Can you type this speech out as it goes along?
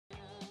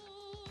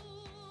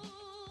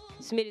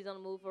Smitty's on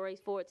the move for race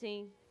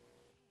 14.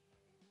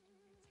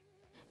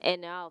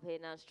 And now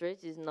heading down the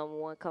stretch is number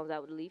one comes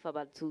out with the lead, followed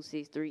by the 2,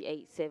 6, 3,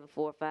 8, 7,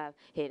 4, 5.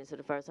 Heading to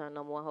the first turn,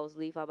 number one holds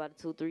the lead, followed by the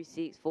 2, 3,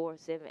 6, 4,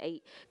 7,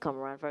 8. Come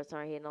around the first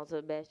turn, heading on to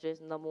the back stretch.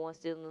 Number one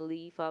still in the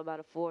lead, followed by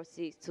the 4,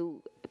 6,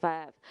 2,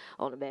 5.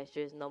 On the back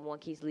stretch, number one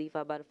keeps the lead,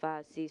 followed by the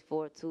 5, 6,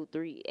 4, 2,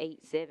 3,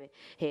 8, 7.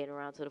 Heading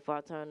around to the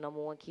far turn,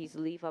 number one keeps the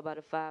lead, followed by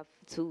the 5,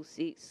 2,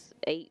 6,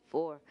 8,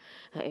 4.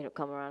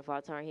 Come around the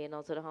far turn, heading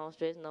on to the home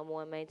stretch. Number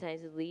one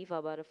maintains his lead,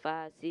 followed by the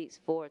 5, 6,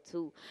 4,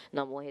 2.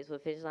 Number one hits for the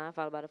finish line,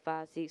 followed by the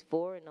 5, 6,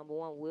 4, and number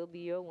one will be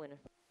your winner.